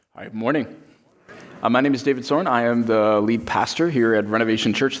Hi, morning. My name is David Soren. I am the lead pastor here at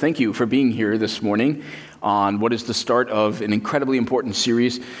Renovation Church. Thank you for being here this morning on what is the start of an incredibly important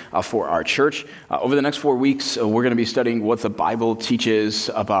series for our church. Over the next 4 weeks, we're going to be studying what the Bible teaches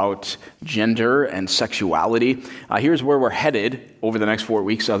about gender and sexuality. Here's where we're headed over the next 4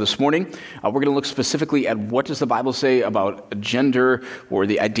 weeks. This morning, we're going to look specifically at what does the Bible say about gender or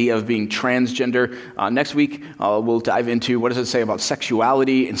the idea of being transgender. Next week, we'll dive into what does it say about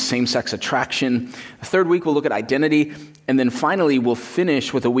sexuality and same-sex attraction. The third week, we'll look at identity. And then finally, we'll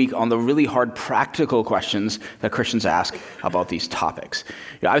finish with a week on the really hard practical questions that Christians ask about these topics.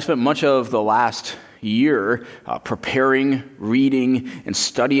 I've spent much of the last year preparing, reading, and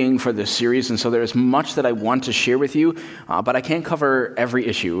studying for this series, and so there is much that I want to share with you, but I can't cover every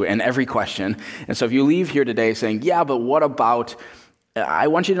issue and every question. And so if you leave here today saying, yeah, but what about, I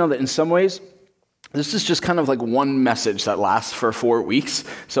want you to know that in some ways, this is just kind of like one message that lasts for 4 weeks.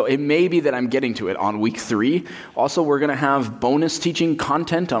 So it may be that I'm getting to it on week 3. Also, we're going to have bonus teaching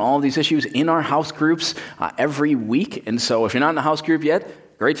content on all of these issues in our house groups every week. And so if you're not in a house group yet,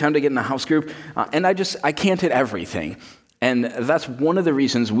 great time to get in a house group. And I can't hit everything. And that's one of the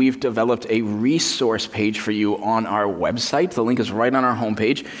reasons we've developed a resource page for you on our website. The link is right on our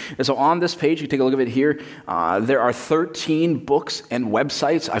homepage. And so on this page, you take a look at it here, there are 13 books and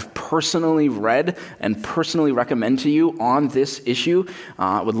websites I've personally read and personally recommend to you on this issue.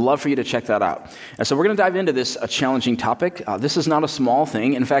 I would love for you to check that out. And so we're going to dive into this challenging topic. This is not a small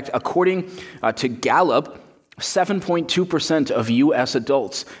thing. In fact, according to Gallup, 7.2% of U.S.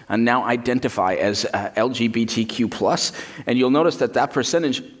 adults now identify as LGBTQ+, and you'll notice that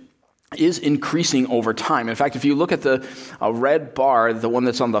percentage is increasing over time. In fact, if you look at the red bar, the one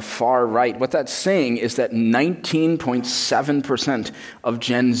that's on the far right, what that's saying is that 19.7% of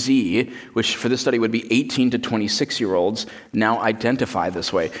Gen Z, which for this study would be 18 to 26-year-olds, now identify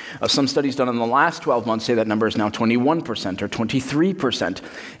this way. Some studies done in the last 12 months say that number is now 21% or 23%.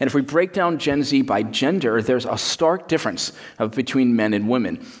 And if we break down Gen Z by gender, there's a stark difference between men and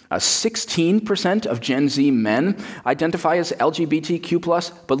women. 16% of Gen Z men identify as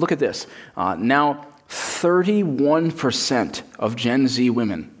LGBTQ+, but look at this. Now, 31% of Gen Z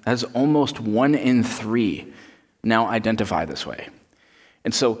women, as almost 1 in 3, now identify this way.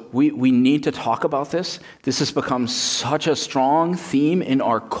 And so we need to talk about this. This has become such a strong theme in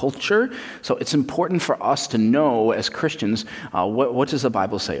our culture. So it's important for us to know as Christians, what does the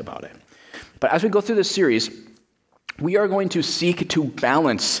Bible say about it? But as we go through this series, we are going to seek to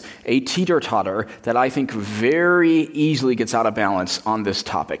balance a teeter-totter that I think very easily gets out of balance on this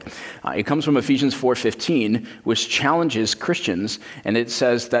topic. It comes from Ephesians 4:15, which challenges Christians, and it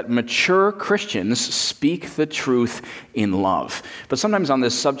says that mature Christians speak the truth in love. But sometimes on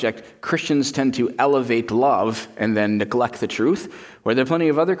this subject, Christians tend to elevate love and then neglect the truth, where there are plenty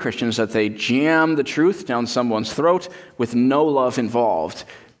of other Christians that they jam the truth down someone's throat with no love involved.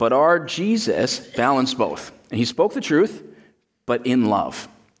 But our Jesus balanced both. And he spoke the truth, but in love.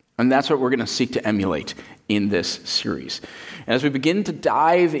 And that's what we're going to seek to emulate in this series. And as we begin to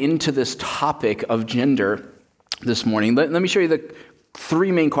dive into this topic of gender this morning, let me show you the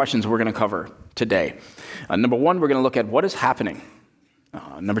 3 main questions we're going to cover today. Number 1, we're going to look at what is happening.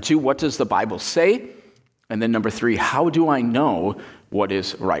 Number 2, what does the Bible say? And then number 3, how do I know what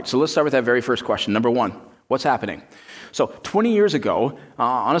is right? So let's start with that very first question. Number 1, what's happening? So 20 years ago,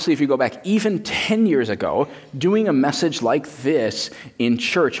 honestly, if you go back even 10 years ago, doing a message like this in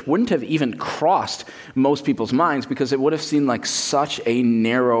church wouldn't have even crossed most people's minds because it would have seemed like such a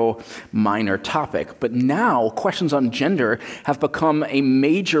narrow, minor topic. But now, questions on gender have become a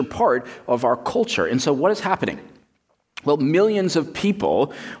major part of our culture. And so what is happening? Well, millions of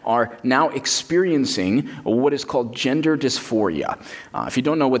people are now experiencing what is called gender dysphoria. If you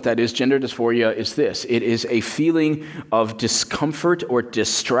don't know what that is, gender dysphoria is this. It is a feeling of discomfort or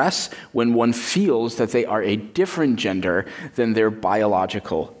distress when one feels that they are a different gender than their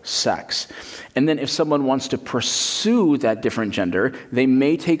biological sex. And then if someone wants to pursue that different gender, they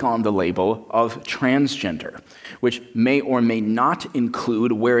may take on the label of transgender, which may or may not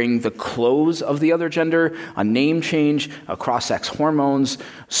include wearing the clothes of the other gender, a name change, cross-sex hormones,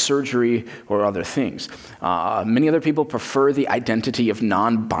 surgery, or other things. Many other people prefer the identity of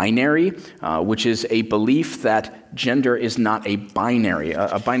non-binary, which is a belief that gender is not a binary.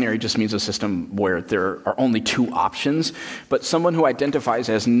 A binary just means a system where there are only 2 options, but someone who identifies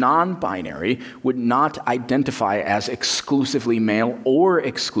as non-binary would not identify as exclusively male or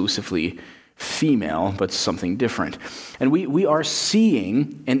exclusively female, but something different. And we are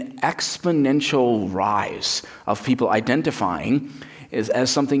seeing an exponential rise of people identifying is as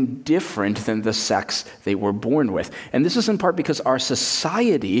something different than the sex they were born with. And this is in part because our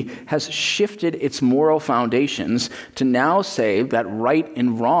society has shifted its moral foundations to now say that right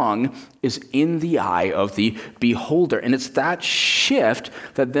and wrong is in the eye of the beholder. And it's that shift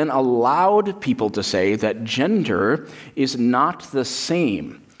that then allowed people to say that gender is not the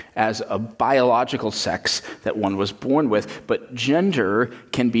same as a biological sex that one was born with, but gender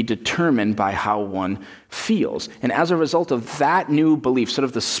can be determined by how one feels. And as a result of that new belief, sort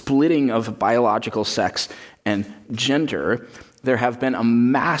of the splitting of biological sex and gender, there have been a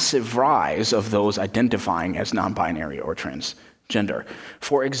massive rise of those identifying as non-binary or transgender.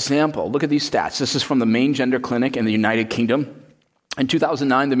 For example, look at these stats. This is from the Maine Gender Clinic in the United Kingdom. In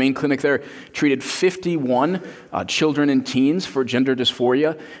 2009, the Maine Clinic there treated 51 children and teens for gender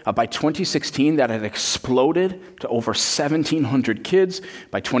dysphoria. By 2016, that had exploded to over 1,700 kids.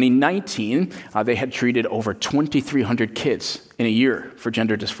 By 2019, they had treated over 2,300 kids in a year for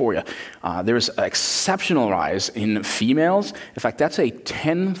gender dysphoria. There's an exceptional rise in females. In fact, that's a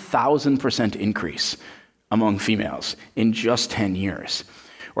 10,000% increase among females in just 10 years.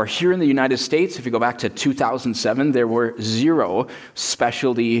 Or here in the United States, if you go back to 2007, there were 0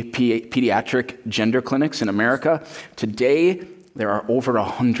 specialty pediatric gender clinics in America. Today, there are over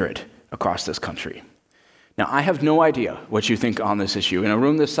 100 across this country. Now, I have no idea what you think on this issue. In a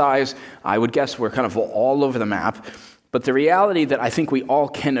room this size, I would guess we're kind of all over the map. But the reality that I think we all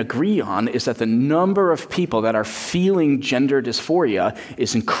can agree on is that the number of people that are feeling gender dysphoria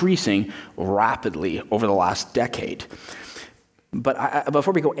is increasing rapidly over the last decade. But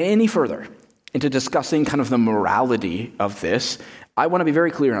before we go any further into discussing kind of the morality of this, I want to be very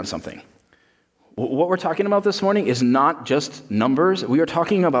clear on something. What we're talking about this morning is not just numbers. We are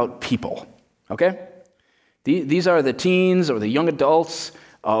talking about people, okay? These are the teens or the young adults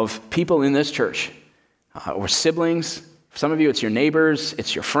of people in this church, or siblings. For some of you, it's your neighbors,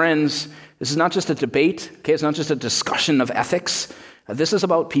 it's your friends. This is not just a debate, okay? It's not just a discussion of ethics. This is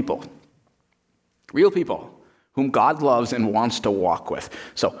about people, real people, whom God loves and wants to walk with.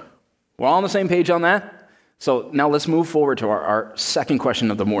 So we're all on the same page on that. So now let's move forward to our second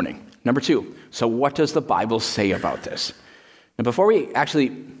question of the morning. Number 2, so what does the Bible say about this? Now before we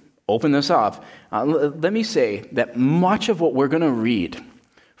actually open this up, let me say that much of what we're going to read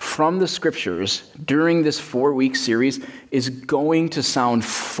from the scriptures during this 4-week series is going to sound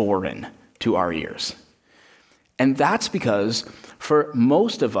foreign to our ears. And that's because for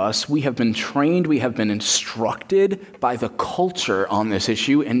most of us, we have been trained, we have been instructed by the culture on this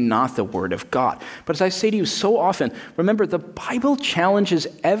issue and not the Word of God. But as I say to you so often, remember, the Bible challenges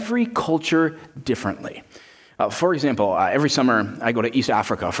every culture differently. For example, every summer I go to East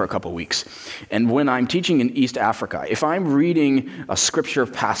Africa for a couple weeks. And when I'm teaching in East Africa, if I'm reading scripture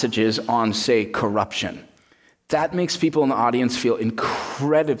passages on, say, corruption, that makes people in the audience feel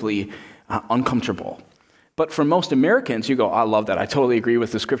incredibly uncomfortable. But for most Americans, you go, I love that. I totally agree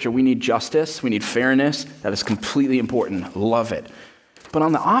with the scripture. We need justice. We need fairness. That is completely important. Love it. But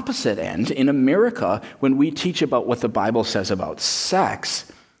on the opposite end, in America, when we teach about what the Bible says about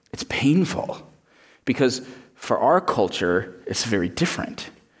sex, it's painful. Because for our culture, it's very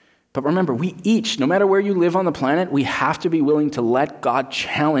different. But remember, we each, no matter where you live on the planet, we have to be willing to let God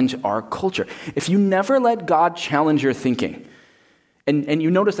challenge our culture. If you never let God challenge your thinking, and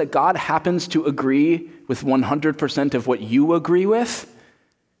you notice that God happens to agree with 100% of what you agree with,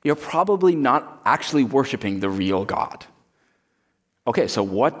 you're probably not actually worshiping the real God. Okay, so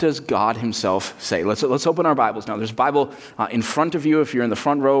what does God himself say? Let's open our Bibles now. There's a Bible in front of you. If you're in the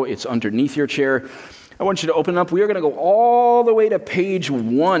front row, it's underneath your chair. I want you to open up. We are going to go all the way to page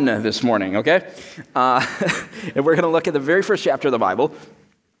 1 this morning, okay? And we're going to look at the very first chapter of the Bible.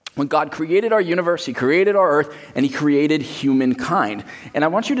 When God created our universe, he created our earth, and he created humankind. And I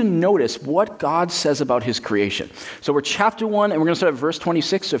want you to notice what God says about his creation. So we're chapter 1, and we're going to start at verse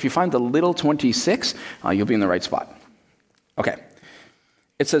 26. So if you find the little 26, you'll be in the right spot. Okay.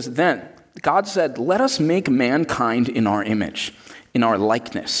 It says, then God said, let us make mankind in our image, in our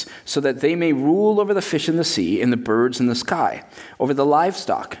likeness, so that they may rule over the fish in the sea and the birds in the sky, over the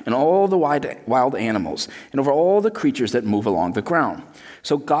livestock and all the wild animals, and over all the creatures that move along the ground.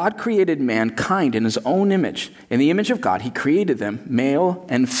 So God created mankind in his own image. In the image of God, he created them, male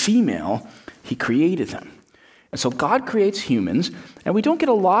and female, he created them. And so God creates humans, and we don't get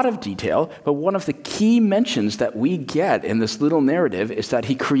a lot of detail, but one of the key mentions that we get in this little narrative is that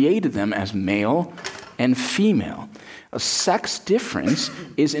he created them as male and female. A sex difference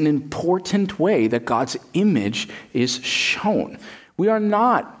is an important way that God's image is shown. We are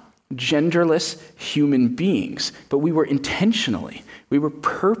not genderless human beings, but we were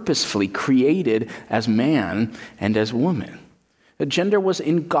purposefully created as man and as woman. Gender was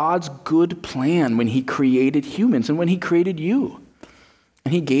in God's good plan when he created humans and when he created you.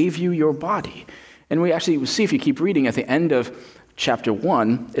 And he gave you your body. And we actually see, if you keep reading at the end of chapter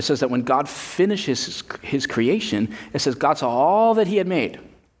 1, it says that when God finishes his creation, it says God saw all that he had made,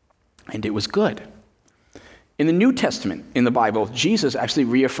 and it was good. In the New Testament, in the Bible, Jesus actually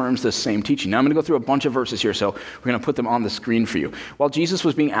reaffirms this same teaching. Now, I'm going to go through a bunch of verses here, so we're going to put them on the screen for you. While Jesus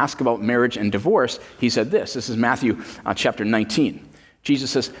was being asked about marriage and divorce, he said this. This is Matthew chapter 19.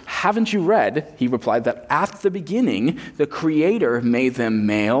 Jesus says, "Haven't you read," he replied, "that at the beginning the Creator made them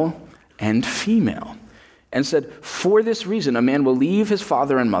male and female, and said, 'For this reason a man will leave his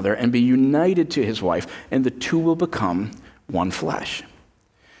father and mother and be united to his wife, and the two will become one flesh.'"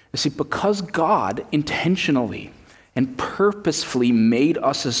 You see, because God intentionally and purposefully made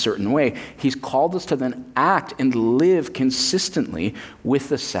us a certain way, he's called us to then act and live consistently with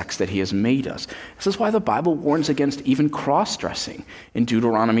the sex that he has made us. This is why the Bible warns against even cross-dressing in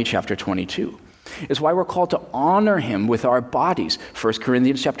Deuteronomy chapter 22. It's why we're called to honor him with our bodies. 1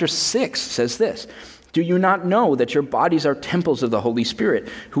 Corinthians chapter 6 says this, "Do you not know that your bodies are temples of the Holy Spirit,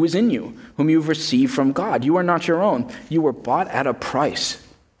 who is in you, whom you've received from God? You are not your own. You were bought at a price.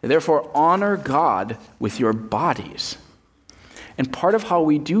 Therefore, honor God with your bodies." And part of how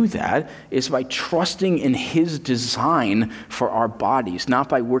we do that is by trusting in his design for our bodies, not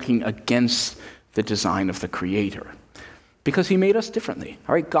by working against the design of the Creator. Because he made us differently.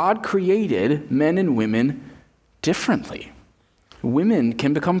 All right, God created men and women differently. Women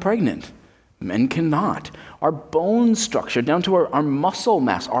can become pregnant. Men cannot. Our bone structure, down to our muscle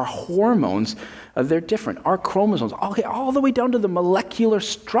mass, our hormones, they're different. Our chromosomes, okay, all the way down to the molecular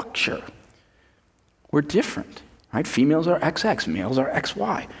structure, we're different. Right? Females are XX, males are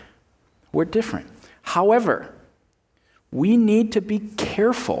XY. We're different. However, we need to be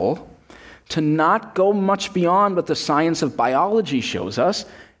careful to not go much beyond what the science of biology shows us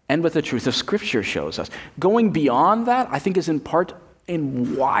and what the truth of Scripture shows us. Going beyond that, I think, is in part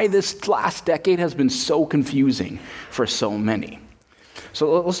in why this last decade has been so confusing for so many.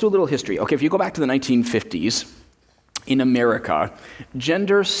 So let's do a little history. Okay, if you go back to the 1950s, in America,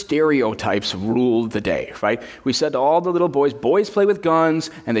 gender stereotypes ruled the day, right? We said to all the little boys play with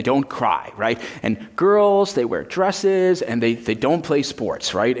guns and they don't cry, right? And girls, they wear dresses and they don't play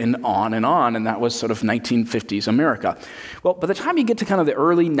sports, right? And on, and that was sort of 1950s America. Well, by the time you get to kind of the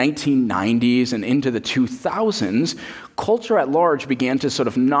early 1990s and into the 2000s, culture at large began to sort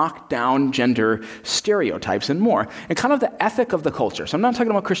of knock down gender stereotypes and more. And kind of the ethic of the culture, so I'm not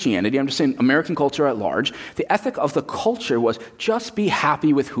talking about Christianity, I'm just saying American culture at large, the ethic of the culture was just be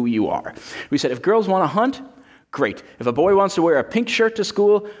happy with who you are. We said if girls want to hunt, great. If a boy wants to wear a pink shirt to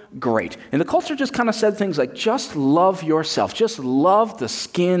school, great. And the culture just kind of said things like, just love yourself, just love the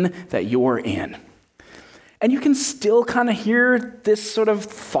skin that you're in. And you can still kind of hear this sort of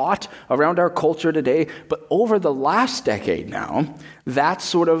thought around our culture today, but over the last decade now, that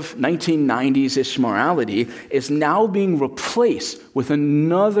sort of 1990s-ish morality is now being replaced with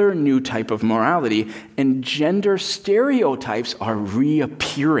another new type of morality, and gender stereotypes are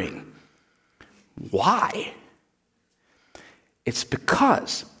reappearing. Why? It's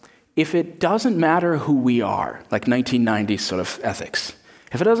because if it doesn't matter who we are, like 1990s sort of ethics,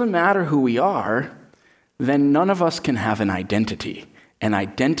 if it doesn't matter who we are, then none of us can have an identity. And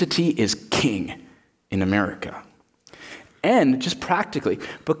identity is king in America. And just practically,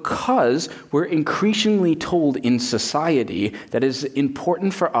 because we're increasingly told in society that it's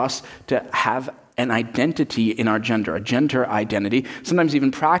important for us to have an identity in our gender, a gender identity. Sometimes even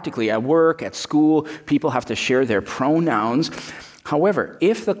practically at work, at school, people have to share their pronouns. However,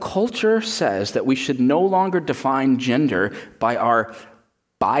 if the culture says that we should no longer define gender by our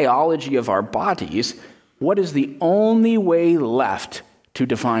biology of our bodies, what is the only way left to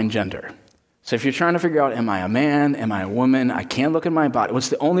define gender? So if you're trying to figure out, am I a man, am I a woman, I can't look at my body, what's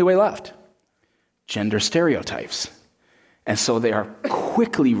the only way left? Gender stereotypes. And so they are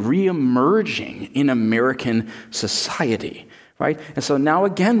quickly reemerging in American society, right? And so now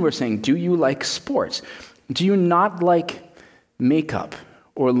again we're saying, do you like sports? Do you not like makeup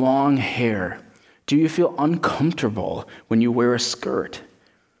or long hair? Do you feel uncomfortable when you wear a skirt?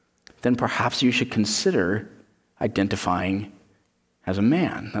 Then perhaps you should consider identifying as a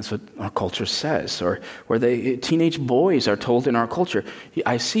man. That's what our culture says. Or where teenage boys are told in our culture,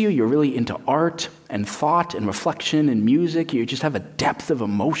 I see you, you're really into art and thought and reflection and music. You just have a depth of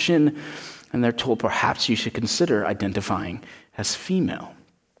emotion. And they're told perhaps you should consider identifying as female.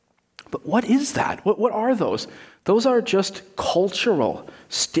 But what is that? What are those Those are just cultural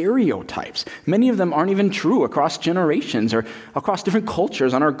stereotypes. Many of them aren't even true across generations or across different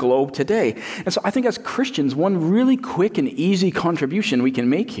cultures on our globe today. And so I think as Christians, one really quick and easy contribution we can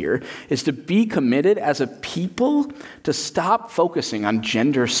make here is to be committed as a people to stop focusing on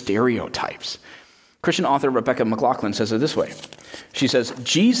gender stereotypes. Christian author Rebecca McLaughlin says it this way. She says,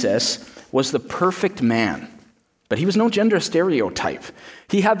 Jesus was the perfect man, but he was no gender stereotype.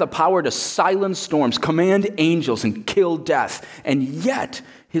 He had the power to silence storms, command angels, and kill death. And yet,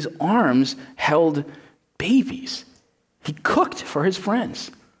 his arms held babies. He cooked for his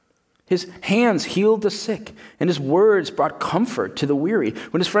friends. His hands healed the sick, and his words brought comfort to the weary.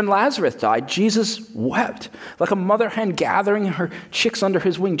 When his friend Lazarus died, Jesus wept. Like a mother hen gathering her chicks under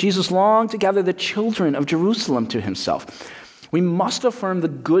his wing, Jesus longed to gather the children of Jerusalem to himself. We must affirm the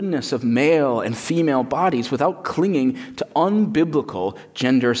goodness of male and female bodies without clinging to unbiblical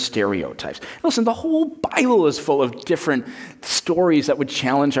gender stereotypes. Listen, the whole Bible is full of different stories that would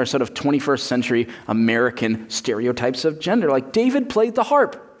challenge our sort of 21st century American stereotypes of gender. Like David played the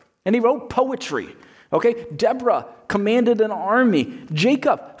harp and he wrote poetry. Okay, Deborah commanded an army.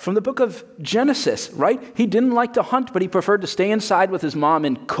 Jacob, from the book of Genesis, right? He didn't like to hunt, but he preferred to stay inside with his mom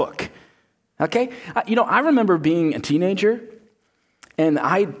and cook. Okay, I remember being a teenager. And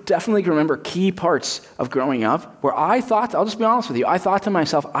I definitely can remember key parts of growing up where I thought, I'll just be honest with you, I thought to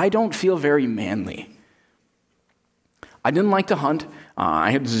myself, I don't feel very manly. I didn't like to hunt.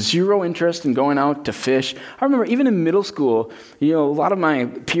 I had zero interest in going out to fish. I remember even in middle school, a lot of my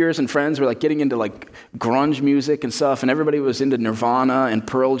peers and friends were like getting into like grunge music and stuff, and everybody was into Nirvana and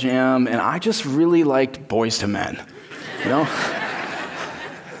Pearl Jam, and I just really liked Boys II Men,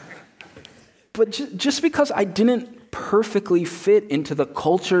 But just because I didn't perfectly fit into the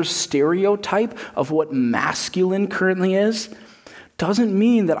culture's stereotype of what masculine currently is, doesn't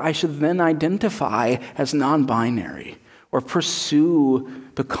mean that I should then identify as non-binary or pursue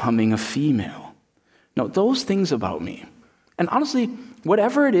becoming a female. No, those things about me. And honestly,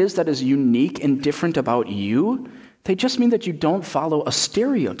 whatever it is that is unique and different about you, they just mean that you don't follow a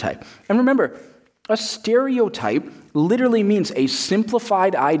stereotype. And remember, a stereotype literally means a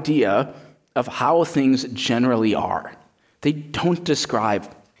simplified idea of how things generally are. They don't describe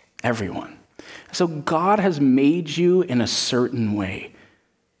everyone. So God has made you in a certain way,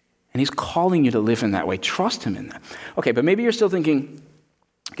 and he's calling you to live in that way. Trust him in that. Okay, but maybe you're still thinking,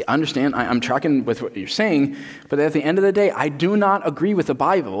 okay, I understand, I'm tracking with what you're saying, but at the end of the day, I do not agree with the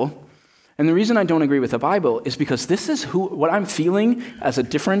Bible. And the reason I don't agree with the Bible is because this is what I'm feeling as a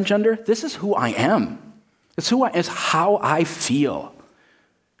different gender. This is who I am. It's how I feel.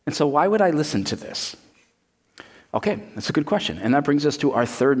 And so why would I listen to this? Okay, that's a good question. And that brings us to our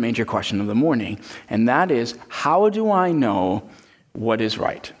third major question of the morning. And that is, how do I know what is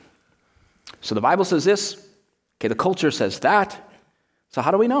right? So the Bible says this. Okay, the culture says that. So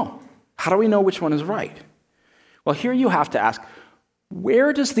how do we know? How do we know which one is right? Well, here you have to ask,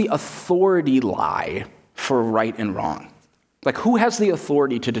 where does the authority lie for right and wrong? Like, who has the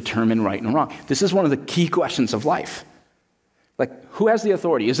authority to determine right and wrong? This is one of the key questions of life. Like, who has the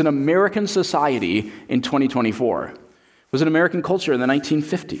authority? Is it American society in 2024? Was it American culture in the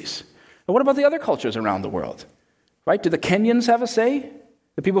 1950s? And what about the other cultures around the world? Right? Do the Kenyans have a say?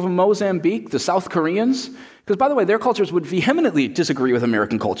 The people from Mozambique? The South Koreans? Because, by the way, their cultures would vehemently disagree with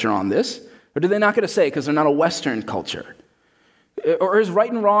American culture on this. Or do they not get a say because they're not a Western culture? Or is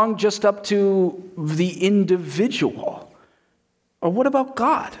right and wrong just up to the individual? Or what about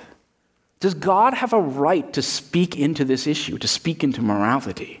God? Does God have a right to speak into this issue, to speak into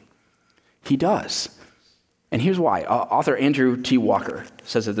morality? He does. And here's why. Author Andrew T. Walker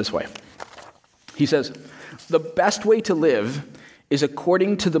says it this way. He says, the best way to live is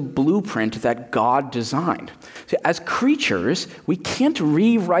according to the blueprint that God designed. So as creatures, we can't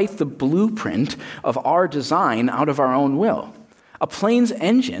rewrite the blueprint of our design out of our own will. A plane's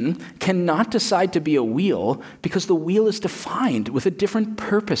engine cannot decide to be a wheel because the wheel is defined with a different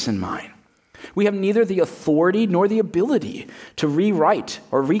purpose in mind. We have neither the authority nor the ability to rewrite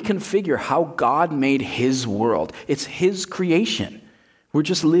or reconfigure how God made his world. It's his creation. We're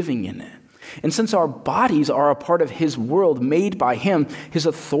just living in it. And since our bodies are a part of his world made by him, his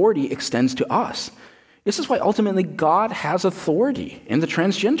authority extends to us. This is why ultimately God has authority in the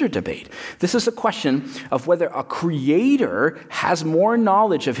transgender debate. This is a question of whether a creator has more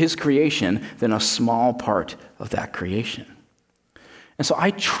knowledge of his creation than a small part of that creation. And so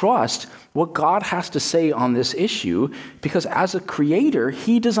I trust what God has to say on this issue because as a creator,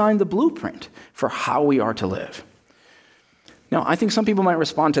 he designed the blueprint for how we are to live. Now, I think some people might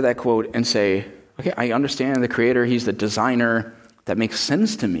respond to that quote and say, okay, I understand the creator, he's the designer, That makes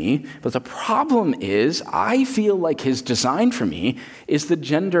sense to me, but the problem is I feel like his design for me is the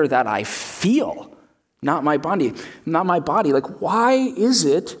gender that I feel, not my body. Like, why is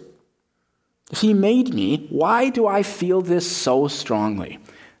it, if he made me, why do I feel this so strongly?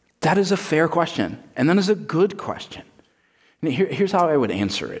 That is a fair question, and that is a good question. And here's how I would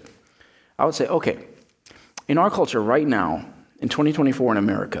answer it. I would say, okay, in our culture right now, in 2024 in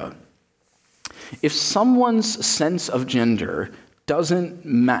America, if someone's sense of gender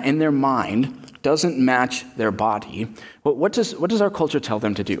in their mind doesn't match their body, what does our culture tell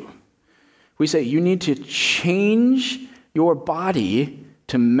them to do? We say you need to change your body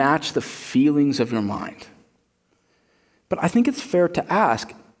to match the feelings of your mind. But I think it's fair to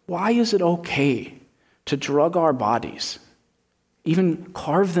ask, why is it okay to drug our bodies, even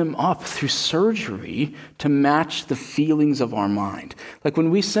carve them up through surgery to match the feelings of our mind? Like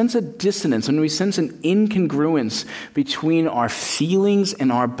when we sense a dissonance, when we sense an incongruence between our feelings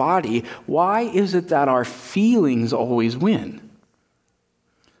and our body, why is it that our feelings always win?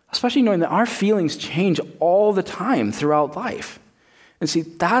 Especially knowing that our feelings change all the time throughout life. And see,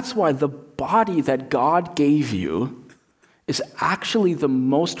 that's why the body that God gave you is actually the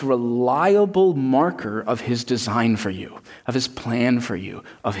most reliable marker of his design for you, of his plan for you,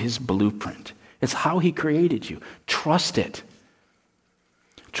 of his blueprint. It's how he created you. Trust it.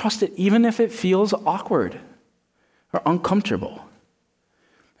 Trust it even if it feels awkward or uncomfortable.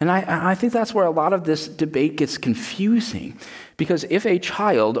 And I think that's where a lot of this debate gets confusing. Because if a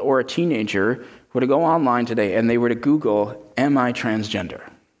child or a teenager were to go online today and they were to Google, "Am I transgender?"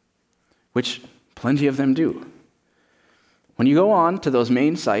 which plenty of them do. When you go on to those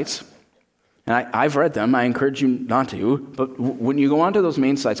main sites, and I've read them, I encourage you not to, but when you go on to those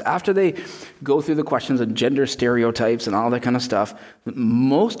main sites, after they go through the questions of gender stereotypes and all that kind of stuff,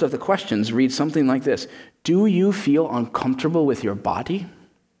 most of the questions read something like this: do you feel uncomfortable with your body?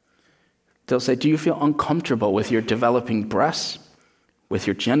 They'll say, do you feel uncomfortable with your developing breasts, with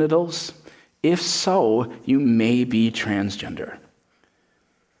your genitals? If so, you may be transgender.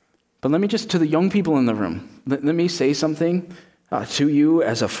 But let me just, to the young people in the room, let me say something to you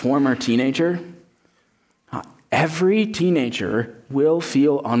as a former teenager. Every teenager will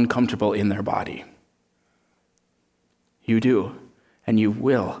feel uncomfortable in their body. You do, and you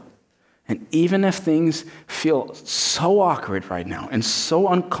will. And even if things feel so awkward right now and so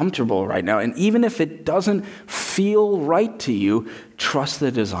uncomfortable right now, and even if it doesn't feel right to you, trust the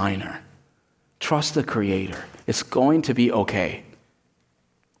designer. Trust the creator. It's going to be okay.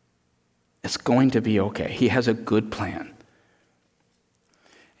 It's going to be okay. He has a good plan.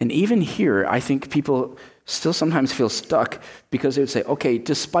 And even here, I think people still sometimes feel stuck because they would say, okay,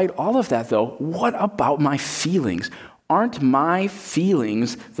 despite all of that though, what about my feelings? Aren't my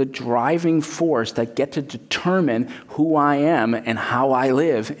feelings the driving force that get to determine who I am and how I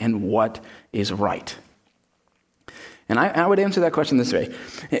live and what is right? And I would answer that question this way.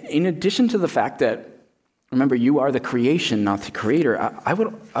 In addition to the fact that, remember, you are the creation, not the creator, I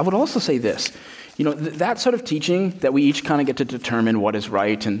would also say this. You know, that sort of teaching that we each kind of get to determine what is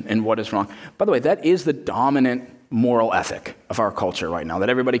right and what is wrong. By the way, that is the dominant moral ethic of our culture right now, that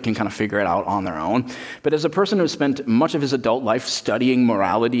everybody can kind of figure it out on their own. But as a person who spent much of his adult life studying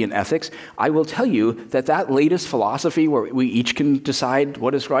morality and ethics, I will tell you that latest philosophy where we each can decide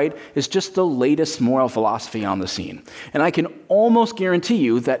what is right is just the latest moral philosophy on the scene. And I can almost guarantee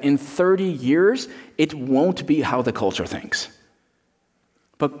you that in 30 years, it won't be how the culture thinks.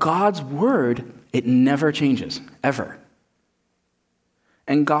 But God's word, it never changes, ever.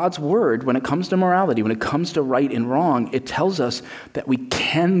 And God's word, when it comes to morality, when it comes to right and wrong, it tells us that we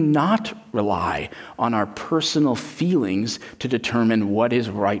cannot rely on our personal feelings to determine what is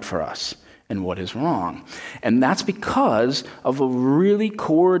right for us and what is wrong. And that's because of a really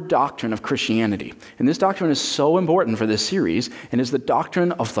core doctrine of Christianity. And this doctrine is so important for this series, and is the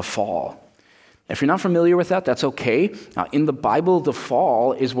doctrine of the fall. If you're not familiar with that, that's okay. In the Bible, the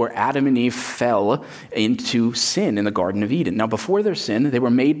fall is where Adam and Eve fell into sin in the Garden of Eden. Now, before their sin, they were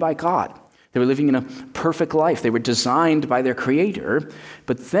made by God. They were living in a perfect life. They were designed by their Creator.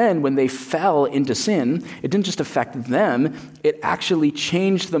 But then when they fell into sin, it didn't just affect them, it actually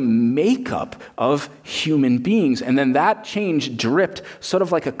changed the makeup of human beings. And then that change dripped sort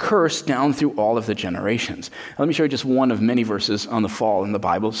of like a curse down through all of the generations. Now, let me show you just one of many verses on the fall in the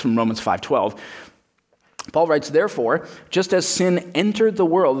Bible. It's from Romans 5:12. Paul writes, therefore, just as sin entered the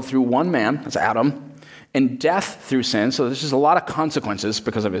world through one man, that's Adam, and death through sin, so there's just a lot of consequences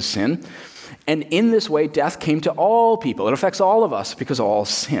because of his sin, and in this way, death came to all people. It affects all of us because of all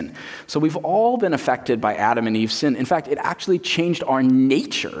sin. So we've all been affected by Adam and Eve's sin. In fact, it actually changed our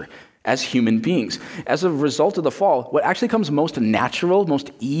nature as human beings. As a result of the fall, what actually comes most natural,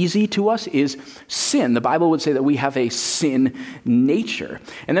 most easy to us is sin. The Bible would say that we have a sin nature.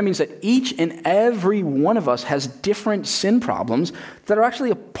 And that means that each and every one of us has different sin problems that are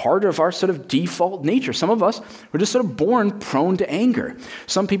actually a part of our sort of default nature. Some of us were just sort of born prone to anger.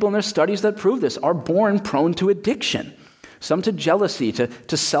 Some people in their studies that prove this are born prone to addiction. Some to jealousy,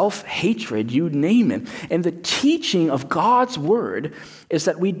 to self-hatred, you name it. And the teaching of God's word is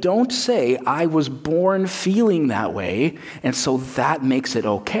that we don't say, I was born feeling that way, and so that makes it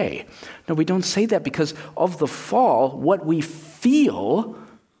okay. No, we don't say that because of the fall. What we feel,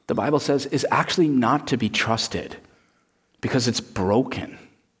 the Bible says, is actually not to be trusted because it's broken.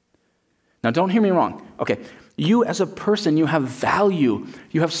 Now, don't hear me wrong. Okay, you as a person, you have value.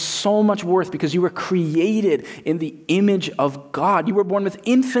 You have so much worth because you were created in the image of God. You were born with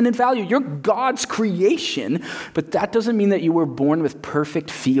infinite value. You're God's creation, but that doesn't mean that you were born with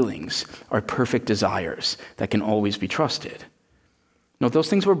perfect feelings or perfect desires that can always be trusted. No, those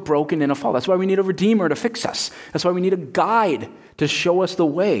things were broken in a fall. That's why we need a redeemer to fix us. That's why we need a guide to show us the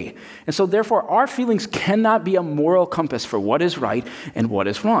way. And so therefore, our feelings cannot be a moral compass for what is right and what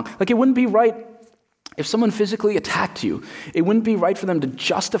is wrong. Like it wouldn't be right if someone physically attacked you. It wouldn't be right for them to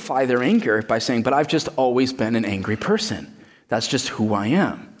justify their anger by saying, but I've just always been an angry person. That's just who I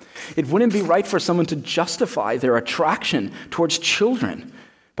am. It wouldn't be right for someone to justify their attraction towards children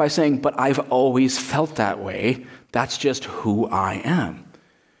by saying, but I've always felt that way. That's just who I am.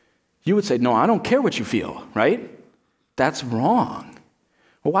 You would say, no, I don't care what you feel, right? That's wrong.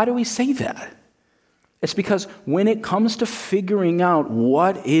 Well, why do we say that? It's because when it comes to figuring out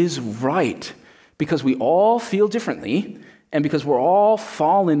what is right, because we all feel differently, and because we're all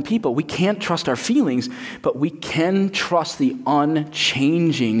fallen people, we can't trust our feelings, but we can trust the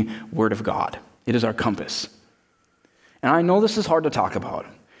unchanging Word of God. It is our compass. And I know this is hard to talk about.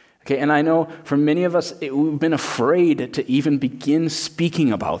 Okay, and I know for many of us, we've been afraid to even begin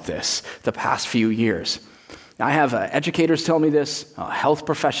speaking about this the past few years. I have educators tell me this, health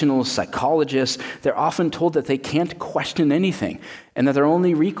professionals, psychologists. They're often told that they can't question anything and that their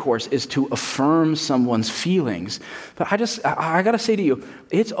only recourse is to affirm someone's feelings. But I got to say to you,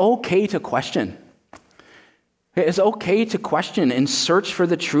 it's okay to question. It's okay to question and search for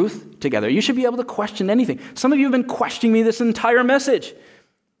the truth together. You should be able to question anything. Some of you have been questioning me this entire message,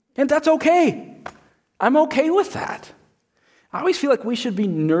 and that's okay. I'm okay with that. I always feel like we should be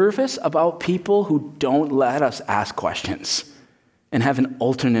nervous about people who don't let us ask questions and have an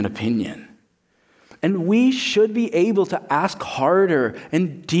alternate opinion. And we should be able to ask harder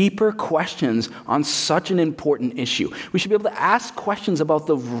and deeper questions on such an important issue. We should be able to ask questions about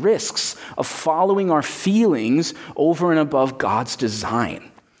the risks of following our feelings over and above God's design.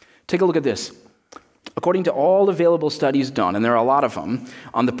 Take a look at this. According to all available studies done, and there are a lot of them,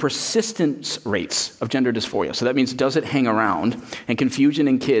 on the persistence rates of gender dysphoria, so that means does it hang around, and confusion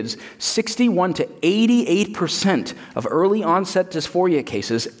in kids, 61 to 88% of early onset dysphoria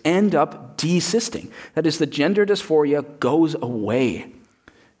cases end up desisting. That is, the gender dysphoria goes away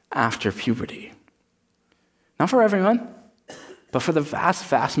after puberty. Not for everyone, but for the vast,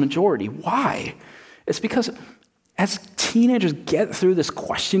 vast majority. Why? It's because as teenagers get through this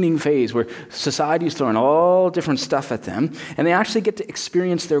questioning phase where society is throwing all different stuff at them, and they actually get to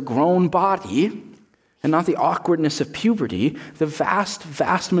experience their grown body and not the awkwardness of puberty, the vast,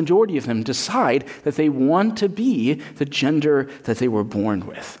 vast majority of them decide that they want to be the gender that they were born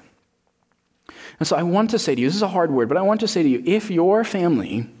with. And so I want to say to you, this is a hard word, but I want to say to you, if your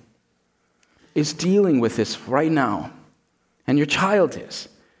family is dealing with this right now, and your child is,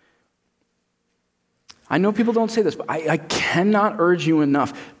 I know people don't say this, but I cannot urge you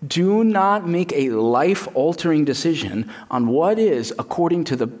enough. Do not make a life-altering decision on what is, according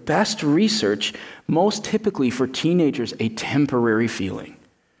to the best research, most typically for teenagers, a temporary feeling.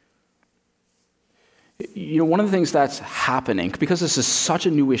 You know, one of the things that's happening, because this is such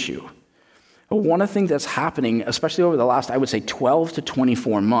a new issue, one of the things that's happening, especially over the last, I would say, 12 to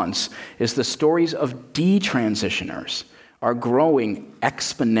 24 months, is the stories of detransitioners are growing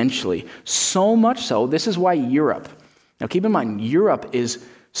exponentially. So much so, this is why Europe, now keep in mind, Europe is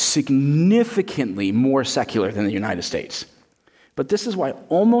significantly more secular than the United States. But this is why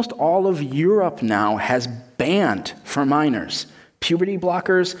almost all of Europe now has banned for minors puberty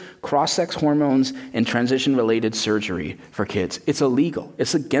blockers, cross-sex hormones, and transition-related surgery for kids. It's illegal.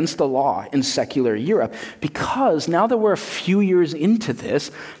 It's against the law in secular Europe because now that we're a few years into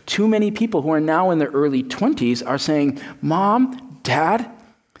this, too many people who are now in their early 20s are saying, Mom, Dad,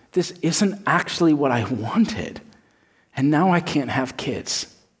 this isn't actually what I wanted. And now I can't have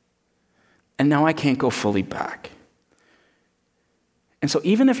kids. And now I can't go fully back. And so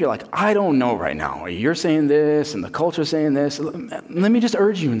even if you're like, I don't know right now, you're saying this and the culture's saying this, let me just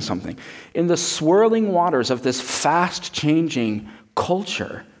urge you in something. In the swirling waters of this fast-changing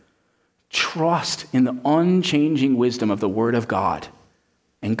culture, trust in the unchanging wisdom of the Word of God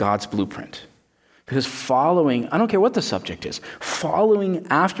and God's blueprint. Because following, I don't care what the subject is, following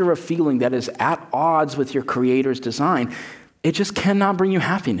after a feeling that is at odds with your Creator's design, it just cannot bring you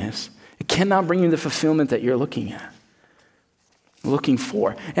happiness. It cannot bring you the fulfillment that you're looking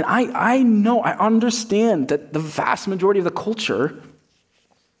for. And I understand that the vast majority of the culture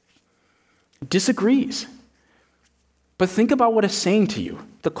disagrees. But think about what it's saying to you.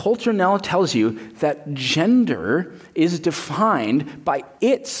 The culture now tells you that gender is defined by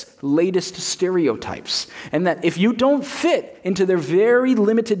its latest stereotypes. And that if you don't fit into their very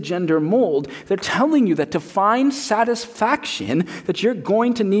limited gender mold, they're telling you that to find satisfaction, that you're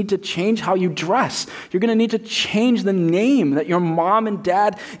going to need to change how you dress. You're going to need to change the name that your mom and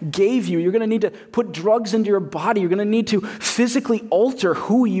dad gave you. You're going to need to put drugs into your body. You're going to need to physically alter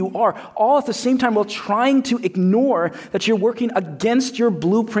who you are, all at the same time while trying to ignore that you're working against your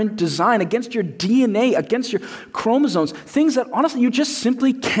blueprint design, against your DNA, against your chromosomes, things that honestly you just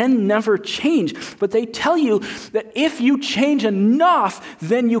simply can never change. But they tell you that if you change enough,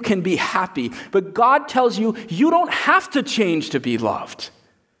 then you can be happy. But God tells you, you don't have to change to be loved.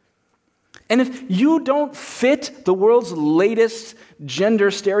 And if you don't fit the world's latest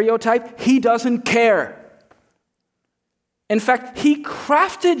gender stereotype, He doesn't care. In fact, He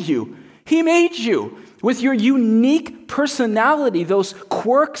crafted you. He made you with your unique personality, those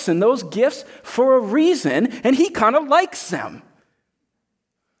quirks and those gifts for a reason, and He kind of likes them.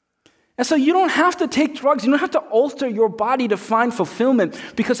 And so you don't have to take drugs. You don't have to alter your body to find fulfillment,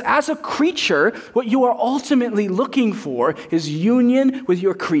 because as a creature, what you are ultimately looking for is union with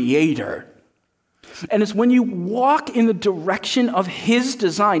your Creator. And it's when you walk in the direction of His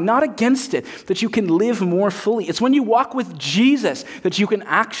design, not against it, that you can live more fully. It's when you walk with Jesus that you can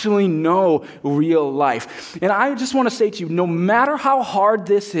actually know real life. And I just want to say to you, no matter how hard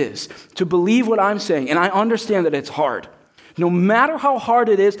this is to believe what I'm saying, and I understand that it's hard, no matter how hard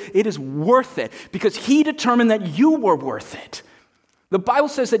it is worth it, because He determined that you were worth it. The Bible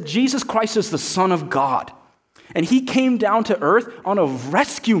says that Jesus Christ is the Son of God, and He came down to earth on a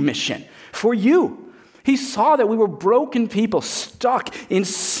rescue mission for you. He saw that we were broken people stuck in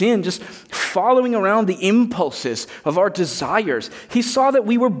sin, just following around the impulses of our desires. He saw that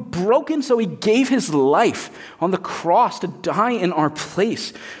we were broken, so He gave His life on the cross to die in our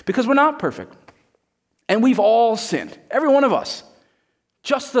place, because we're not perfect. And we've all sinned, every one of us,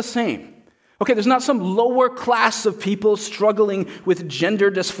 just the same. Okay, there's not some lower class of people struggling with gender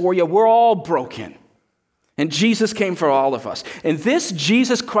dysphoria. We're all broken. And Jesus came for all of us. And this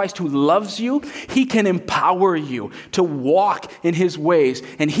Jesus Christ who loves you, He can empower you to walk in His ways,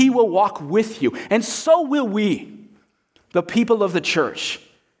 and He will walk with you. And so will we, the people of the church.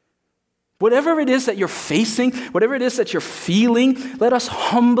 Whatever it is that you're facing, whatever it is that you're feeling, let us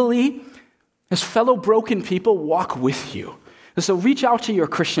humbly, as fellow broken people, walk with you. And so reach out to your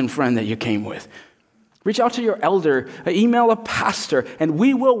Christian friend that you came with. Reach out to your elder, email a pastor, and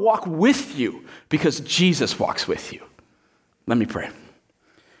we will walk with you because Jesus walks with you. Let me pray.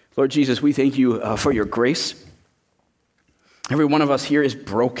 Lord Jesus, we thank you for your grace. Every one of us here is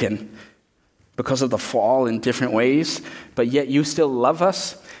broken because of the fall in different ways, but yet you still love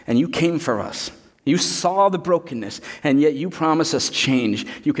us and you came for us. You saw the brokenness, and yet you promise us change.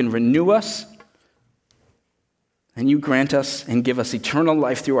 You can renew us, and you grant us and give us eternal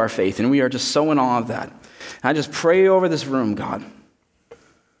life through our faith. And we are just so in awe of that. I just pray over this room, God,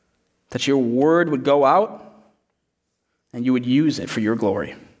 that your word would go out and you would use it for your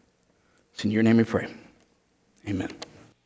glory. It's in your name we pray. Amen.